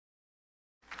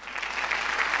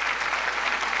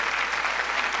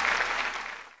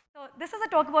this is a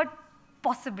talk about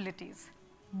possibilities.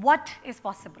 What is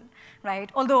possible, right?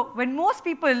 Although when most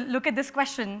people look at this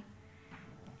question,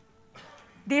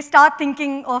 they start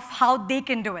thinking of how they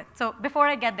can do it. So before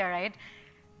I get there, right,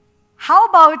 how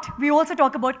about we also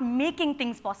talk about making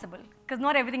things possible? Because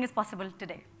not everything is possible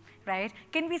today, right?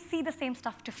 Can we see the same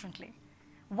stuff differently?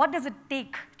 What does it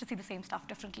take to see the same stuff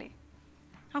differently?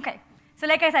 Okay, so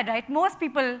like I said, right, most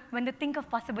people, when they think of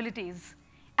possibilities,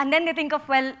 and then they think of,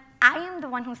 well, I am the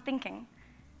one who's thinking.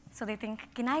 So they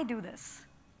think, can I do this?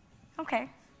 Okay.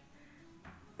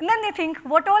 And then they think,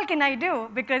 what all can I do?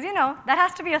 Because, that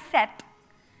has to be a set.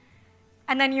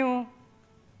 And then you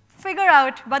figure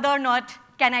out whether or not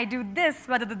can I do this,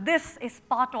 whether the this is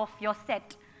part of your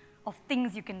set of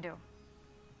things you can do.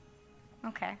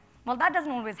 Okay. Well, that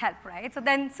doesn't always help, right? So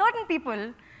then certain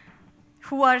people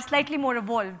who are slightly more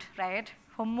evolved, right,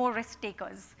 who are more risk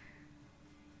takers,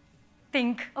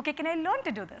 think, okay, can I learn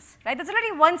to do this, right? There's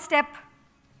already one step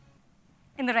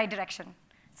in the right direction.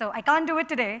 So I can't do it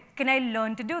today. Can I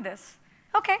learn to do this?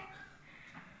 Okay.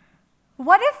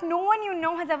 What if no one you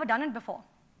know has ever done it before,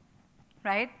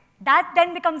 right? That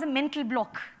then becomes a mental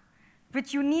block,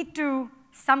 which you need to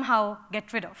somehow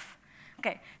get rid of.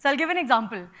 Okay, so I'll give an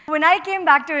example. When I came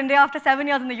back to India after 7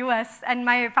 years in the US, and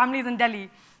my family is in Delhi,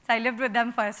 so I lived with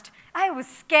them first, I was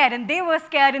scared, and they were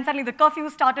scared, and suddenly the curfew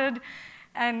started.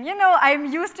 And I'm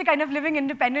used to kind of living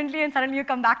independently, and suddenly you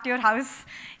come back to your house,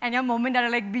 and your mom and dad are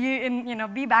like,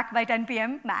 be back by 10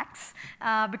 p.m. max,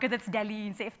 because it's Delhi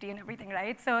and safety and everything,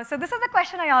 right? So this is the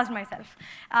question I asked myself.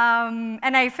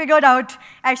 And I figured out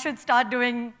I should start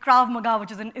doing Krav Maga,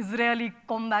 which is an Israeli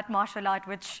combat martial art,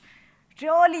 which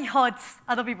really hurts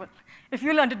other people if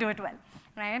you learn to do it well,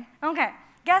 right? Okay,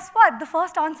 guess what? The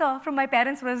first answer from my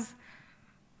parents was,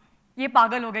 ye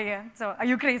pagal ho gayi hai, so are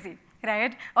you crazy?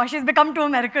 Right? Or she's become too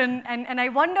American, and I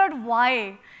wondered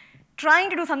why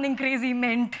trying to do something crazy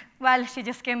meant, well, she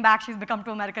just came back, she's become too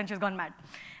American, she's gone mad,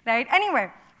 right?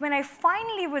 Anyway, when I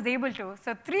finally was able to,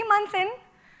 so 3 months in,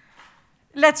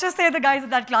 let's just say the guys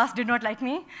of that class did not like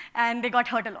me, and they got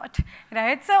hurt a lot,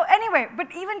 right? So anyway, but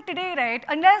even today, right,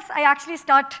 unless I actually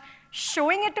start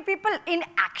showing it to people in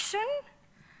action,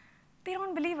 they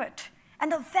don't believe it.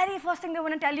 And the very first thing they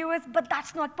want to tell you is, but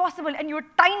that's not possible, and you're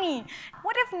tiny.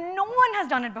 What if no one has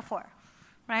done it before,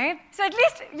 right? So at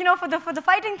least, for the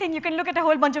fighting thing, you can look at a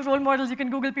whole bunch of role models, you can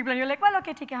Google people, and you're like, well,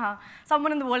 okay, theek hai,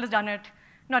 someone in the world has done it.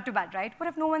 Not too bad, right? What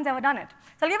if no one's ever done it?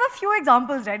 So I'll give a few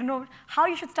examples, right? How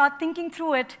you should start thinking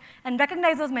through it and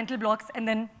recognize those mental blocks and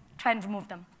then try and remove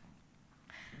them.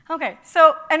 Okay,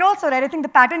 so, and also, right, I think the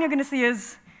pattern you're going to see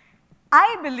is,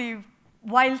 I believe,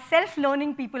 while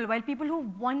self-learning people, while people who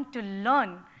want to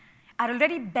learn are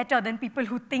already better than people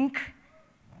who think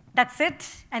that's it,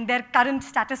 and their current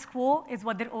status quo is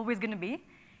what they're always going to be,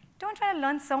 don't try to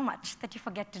learn so much that you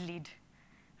forget to lead,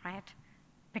 right?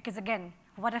 Because again,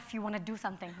 what if you want to do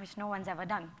something which no one's ever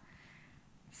done?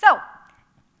 So,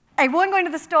 I won't go into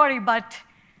the story, but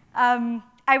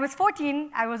I was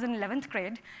 14, I was in 11th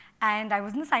grade, and I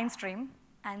was in the science stream,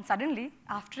 and suddenly,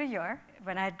 after a year,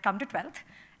 when I had come to 12th,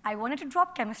 I wanted to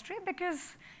drop chemistry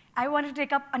because I wanted to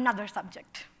take up another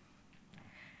subject.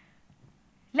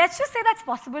 Let's just say that's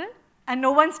possible, and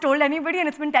no one's told anybody, and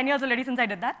it's been 10 years already since I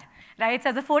did that, right?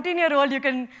 So as a 14-year-old, you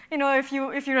can, if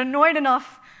you're annoyed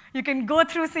enough, you can go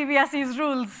through CBSE's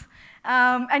rules,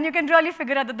 and you can really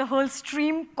figure out that the whole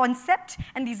stream concept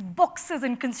and these boxes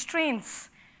and constraints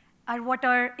are what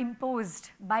are imposed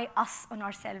by us on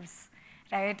ourselves,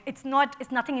 right? It's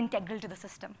nothing integral to the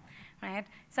system, right?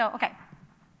 So, okay.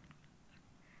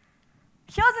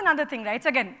 Here's another thing, right? So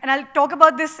again, and I'll talk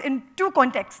about this in two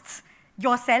contexts.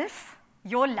 Yourself,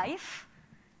 your life,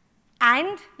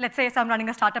 and let's say, so I'm running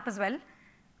a startup as well,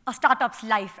 a startup's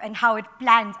life and how it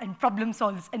plans and problem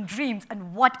solves and dreams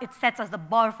and what it sets as the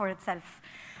bar for itself.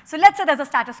 So let's say there's a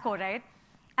status quo, right?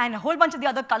 And a whole bunch of the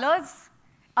other colors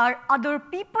are other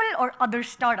people or other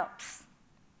startups.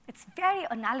 It's very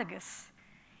analogous.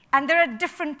 And they're at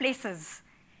different places.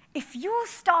 If you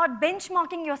start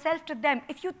benchmarking yourself to them,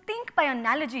 if you think by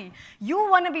analogy, you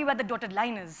want to be where the dotted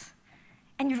line is,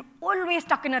 and you're always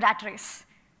stuck in a rat race,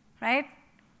 right?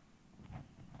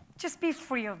 Just be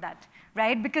free of that,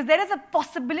 right? Because there is a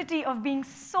possibility of being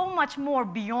so much more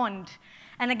beyond.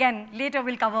 And again, later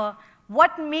we'll cover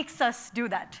what makes us do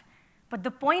that. But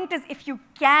the point is, if you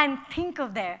can think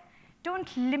of there, don't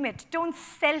limit, don't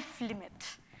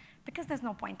self-limit, because there's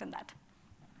no point in that.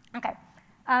 Okay.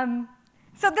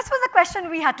 So this was a question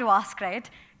we had to ask, right?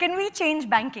 Can we change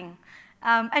banking?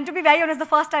 And to be very honest, the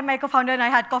first time my co-founder and I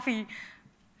had coffee,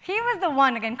 he was the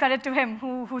one, again, credit to him,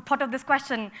 who thought of this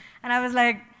question. And I was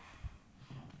like,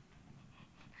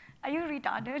 Are you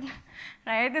retarded?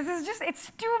 Right? This is just,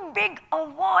 it's too big a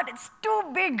word. It's too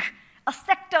big a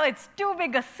sector. It's too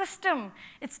big a system.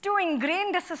 It's too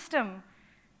ingrained a system.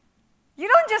 You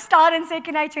don't just start and say,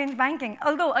 can I change banking?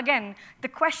 Although, again, the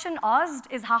question asked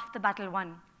is half the battle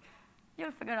won.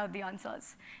 You'll figure out the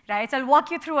answers, right? So I'll walk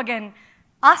you through again.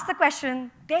 Ask the question,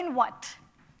 then what?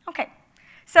 Okay,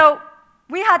 so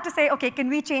we had to say, okay, can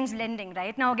we change lending,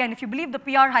 right? Now, again, if you believe the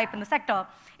PR hype in the sector,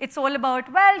 it's all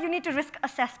about, well, you need to risk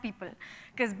assess people.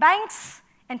 Because banks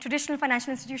and traditional financial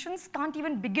institutions can't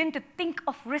even begin to think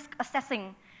of risk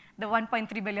assessing the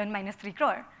 1.3 billion minus 3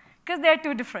 crore, because they're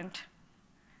too different.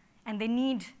 And they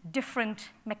need different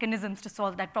mechanisms to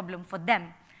solve that problem for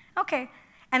them. Okay,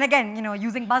 and again,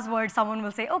 using buzzwords, someone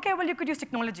will say, okay, well, you could use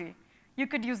technology. You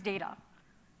could use data.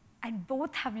 And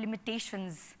both have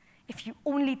limitations if you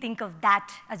only think of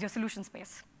that as your solution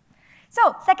space.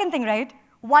 So, second thing, right?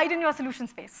 Widen your solution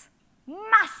space.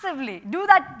 Massively. Do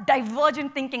that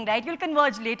divergent thinking, right? You'll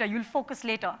converge later. You'll focus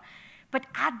later. But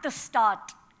at the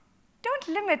start, don't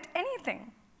limit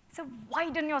anything. So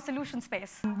widen your solution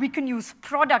space. We can use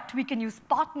product. We can use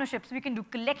partnerships. We can do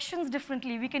collections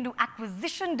differently. We can do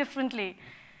acquisition differently.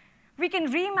 We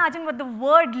can reimagine what the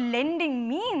word lending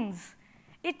means.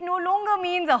 It no longer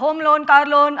means a home loan, car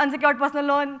loan, unsecured personal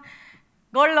loan,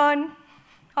 gold loan.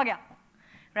 Okay,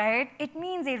 right? It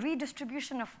means a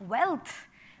redistribution of wealth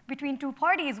between two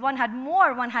parties. One had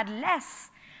more, one had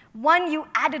less. One you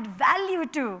added value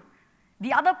to.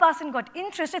 The other person got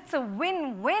interest. It's a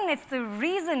win-win. It's the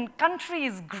reason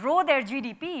countries grow their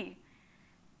GDP.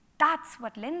 That's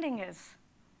what lending is.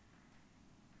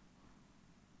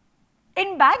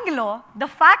 In Bangalore, the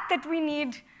fact that we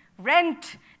need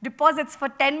rent deposits for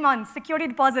 10 months, security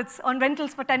deposits on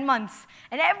rentals for 10 months,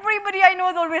 and everybody I know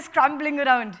is always scrambling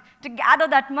around to gather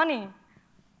that money.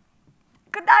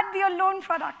 Could that be a loan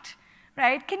product,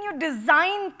 right? Can you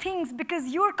design things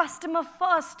because you're customer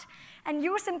first, and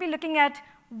you're simply looking at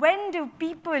when do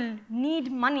people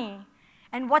need money,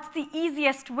 and what's the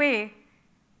easiest way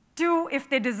to, if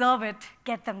they deserve it,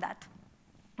 get them that,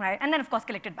 right? And then, of course,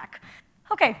 collect it back.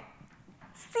 Okay.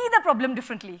 See the problem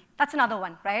differently. That's another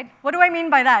one, right? What do I mean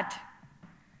by that?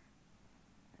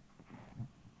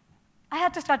 I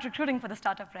had to start recruiting for the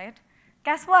startup, right?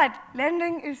 Guess what?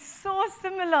 Lending is so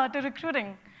similar to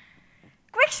recruiting.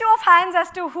 Quick show of hands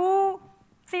as to who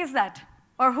sees that,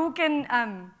 or who can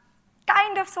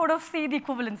kind of sort of see the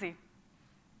equivalency.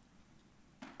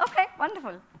 Okay,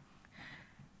 wonderful.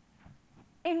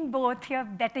 In both, you're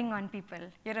betting on people.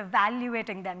 You're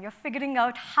evaluating them. You're figuring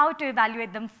out how to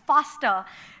evaluate them faster.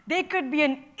 They could be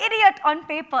an idiot on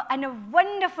paper and a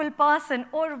wonderful person,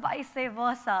 or vice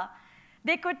versa.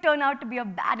 They could turn out to be a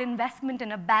bad investment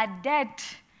and a bad debt.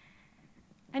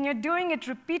 And you're doing it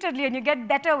repeatedly, and you get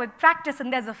better with practice,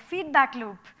 and there's a feedback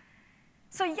loop.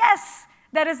 So yes,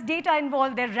 there is data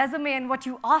involved, their resume and what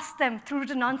you ask them through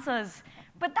written answers.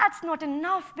 But that's not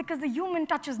enough, because the human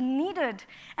touch is needed.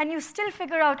 And you still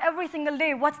figure out every single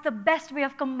day what's the best way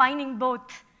of combining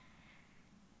both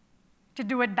to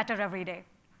do it better every day,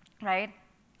 right?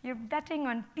 You're betting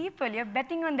on people. You're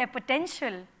betting on their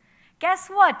potential. Guess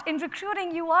what? In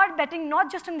recruiting, you are betting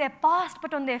not just on their past,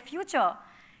 but on their future.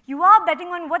 You are betting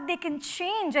on what they can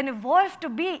change and evolve to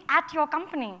be at your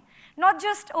company. Not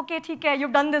just, okay, TK,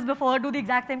 you've done this before, do the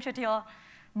exact same shit here,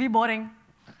 be boring,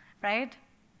 right?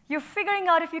 You're figuring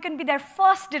out if you can be their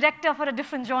first director for a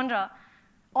different genre,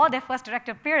 or their first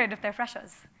director, period, if they're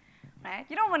freshers, right?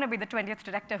 You don't want to be the 20th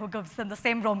director who gives them the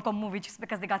same rom-com movie just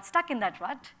because they got stuck in that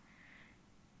rut.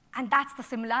 And that's the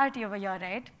similarity over here,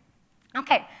 right?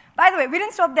 Okay, by the way, we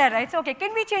didn't stop there, right? So, okay,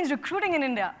 can we change recruiting in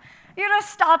India? You're a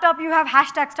startup, you have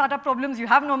hashtag startup problems, you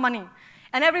have no money.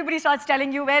 And everybody starts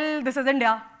telling you, well, this is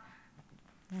India.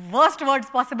 Worst words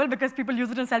possible, because people use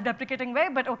it in a self-deprecating way,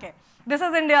 but okay. This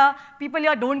is India. People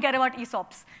here don't care about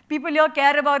ESOPs. People here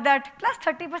care about that plus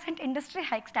 30% industry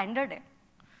hike standard.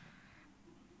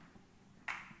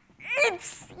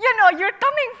 It's, you're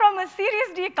coming from a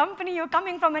Series D company, you're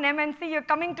coming from an MNC, you're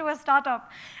coming to a startup,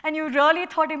 and you really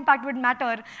thought impact would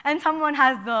matter, and someone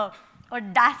has the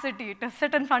audacity to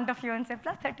sit in front of you and say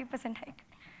plus 30% hike.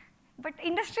 But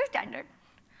industry standard.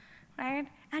 Right?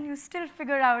 And you still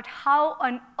figure out how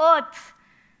on earth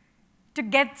to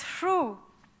get through.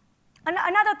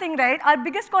 Another thing, right? Our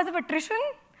biggest cause of attrition,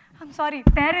 I'm sorry,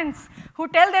 parents who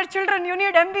tell their children you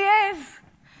need MBAs,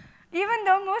 even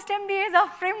though most MBAs are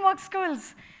framework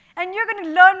schools. And you're going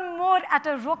to learn more at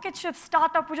a rocket ship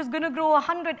startup which is going to grow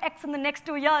 100x in the next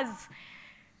 2 years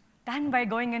than by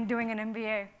going and doing an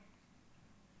MBA.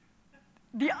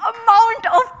 The amount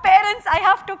of parents I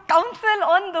have to counsel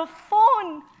on the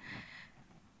phone.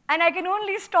 And I can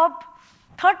only stop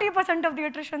 30% of the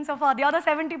attrition so far. The other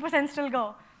 70% still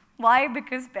go. Why?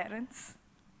 Because parents.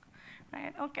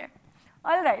 Right? Okay.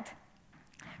 All right.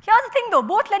 Here's the thing, though.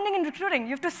 Both lending and recruiting, you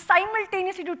have to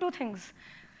simultaneously do two things.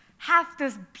 Have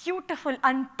this beautiful,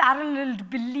 unparalleled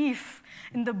belief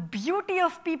in the beauty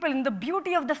of people, in the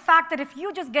beauty of the fact that if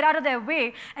you just get out of their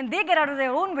way and they get out of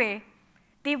their own way,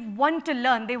 they want to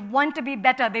learn, they want to be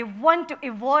better, they want to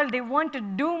evolve, they want to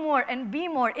do more and be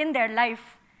more in their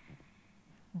life.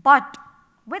 But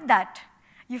with that,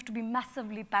 you have to be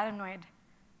massively paranoid.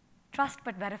 Trust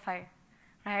but verify,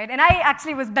 right? And I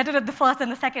actually was better at the first than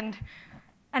the second,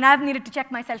 and I've needed to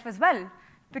check myself as well.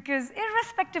 Because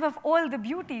irrespective of all the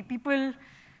beauty, people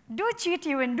do cheat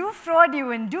you and do fraud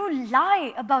you and do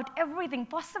lie about everything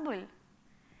possible.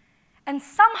 And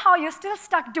somehow you're still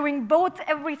stuck doing both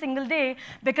every single day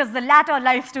because the latter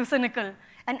life's too cynical.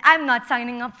 And I'm not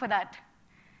signing up for that.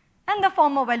 And the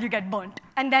former, well, you get burnt.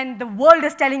 And then the world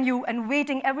is telling you and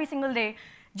waiting every single day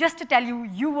just to tell you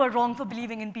you were wrong for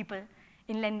believing in people,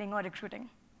 in lending or recruiting,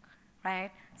 right?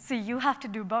 So you have to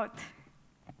do both.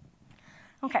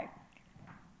 Okay.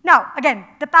 Now, again,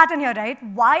 the pattern here, right?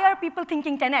 Why are people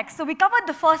thinking 10x? So we covered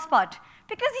the first part.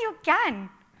 Because you can.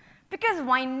 Because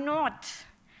why not?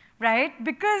 Right?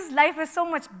 Because life is so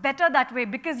much better that way.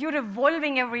 Because you're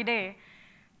evolving every day.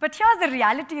 But here's the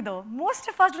reality, though. Most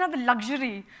of us don't have the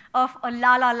luxury of a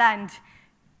la-la land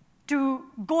to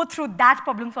go through that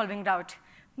problem-solving route.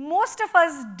 Most of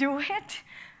us do it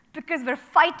because we're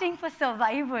fighting for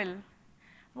survival.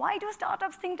 Why do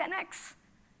startups think 10x?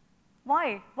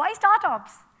 Why? Why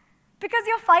startups? Because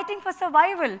you're fighting for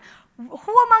survival.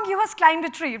 Who among you has climbed a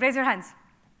tree? Raise your hands.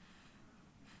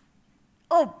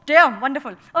 Oh, damn,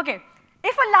 wonderful. Okay,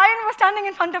 if a lion was standing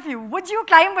in front of you, would you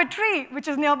climb a tree which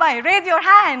is nearby? Raise your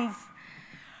hands.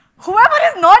 Whoever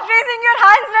is not raising your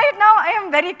hands right now, I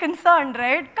am very concerned,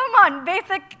 right? Come on,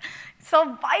 basic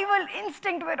survival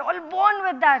instinct, we're all born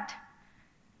with that.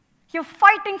 You're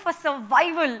fighting for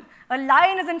survival. A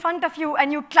lion is in front of you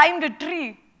and you climbed a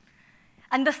tree.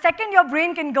 And the second your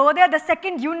brain can go there, the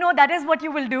second you know that is what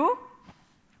you will do,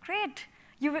 great.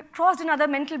 You've crossed another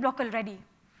mental block already.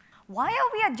 Why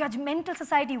are we a judgmental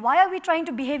society? Why are we trying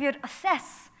to behavior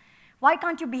assess? Why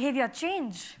can't you behavior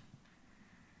change?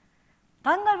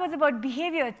 Bangalore was about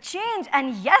behavior change,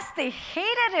 and yes, they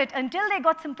hated it until they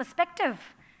got some perspective.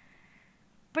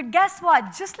 But guess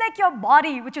what? Just like your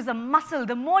body, which is a muscle,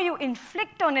 the more you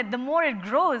inflict on it, the more it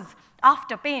grows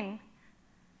after pain.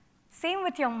 Same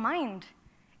with your mind.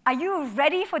 Are you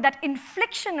ready for that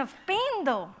infliction of pain,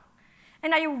 though?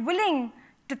 And are you willing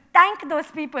to thank those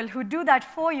people who do that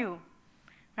for you,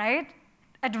 right?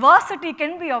 Adversity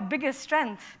can be your biggest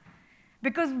strength.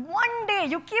 Because one day,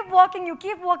 you keep walking, you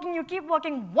keep walking, you keep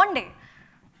walking, one day,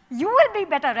 you will be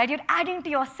better, right? You're adding to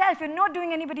yourself. You're not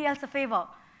doing anybody else a favor.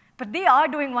 But they are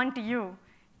doing one to you.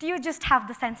 Do you just have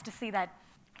the sense to see that?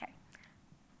 Okay.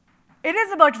 It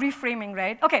is about reframing,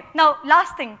 right? Okay, now,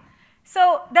 last thing.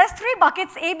 So there's 3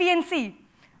 buckets, A, B, and C.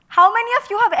 How many of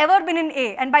you have ever been in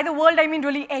A? And by the world, I mean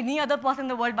really any other person in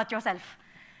the world but yourself.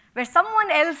 Where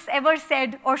someone else ever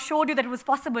said or showed you that it was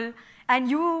possible, and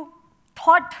you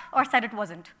thought or said it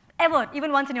wasn't. Ever,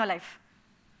 even once in your life.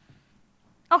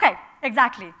 Okay,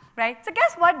 exactly, right? So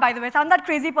guess what, by the way? So I'm that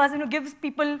crazy person who gives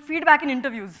people feedback in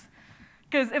interviews.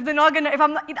 Because if they're not gonna, if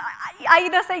I'm not, I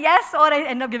either say yes or I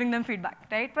end up giving them feedback,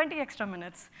 right? 20 extra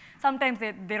minutes. Sometimes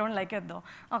they don't like it though.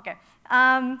 Okay.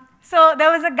 So there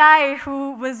was a guy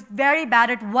who was very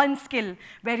bad at one skill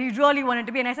where he really wanted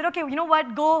to be. And I said, okay, you know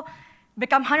what? Go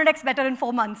become 100x better in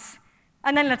 4 months.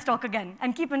 And then let's talk again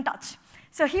and keep in touch.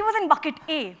 So he was in bucket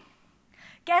A.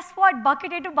 Guess what?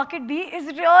 Bucket A to bucket B is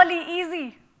really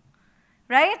easy,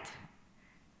 right?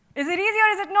 Is it easy or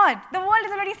is it not? The world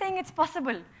is already saying it's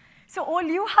possible. So all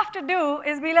you have to do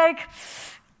is be like,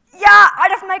 yeah,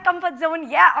 out of my comfort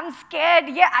zone. Yeah, I'm scared.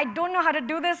 Yeah, I don't know how to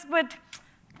do this, but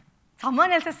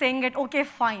someone else is saying it. Okay,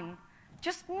 fine.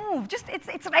 Just move.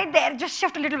 It's right there. Just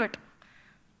shift a little bit.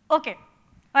 Okay.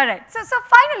 All right. So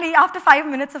finally, after 5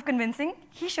 minutes of convincing,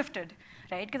 he shifted,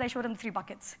 right? Because I showed him the 3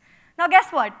 buckets. Now,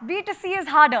 guess what? B to C is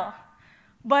harder.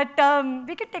 But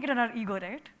we can take it on our ego,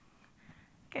 right?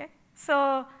 Okay.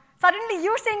 So suddenly,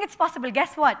 you're saying it's possible.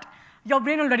 Guess what? Your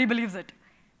brain already believes it.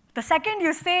 The second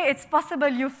you say it's possible,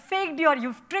 you've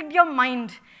tricked your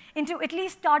mind into at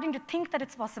least starting to think that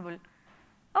it's possible.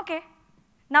 Okay,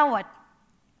 now what?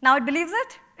 Now it believes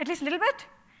it, at least a little bit?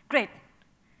 Great.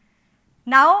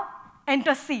 Now,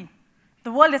 enter C.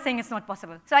 The world is saying it's not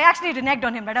possible. So I actually reneged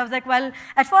on him, right? I was like, well,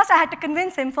 at first I had to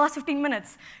convince him, first 15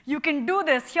 minutes, you can do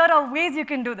this, here are ways you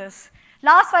can do this.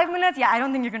 Last 5 minutes, yeah, I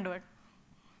don't think you can do it.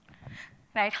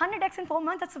 Right, 100x in 4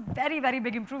 months, that's a very, very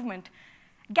big improvement.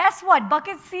 Guess what?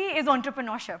 Bucket C is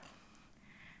entrepreneurship.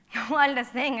 The world is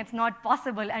saying it's not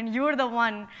possible, and you're the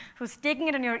one who's taking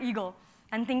it on your ego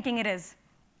and thinking it is.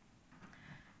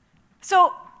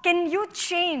 So can you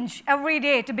change every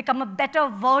day to become a better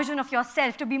version of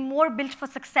yourself, to be more built for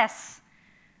success?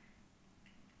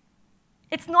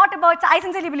 It's not about, I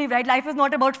sincerely believe, right, life is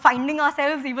not about finding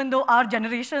ourselves, even though our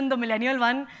generation, the millennial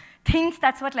one, thinks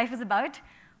that's what life is about.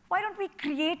 Why don't we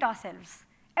create ourselves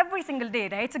every single day,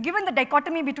 right? So given the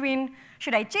dichotomy between,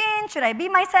 should I change, should I be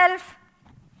myself,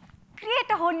 create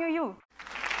a whole new you.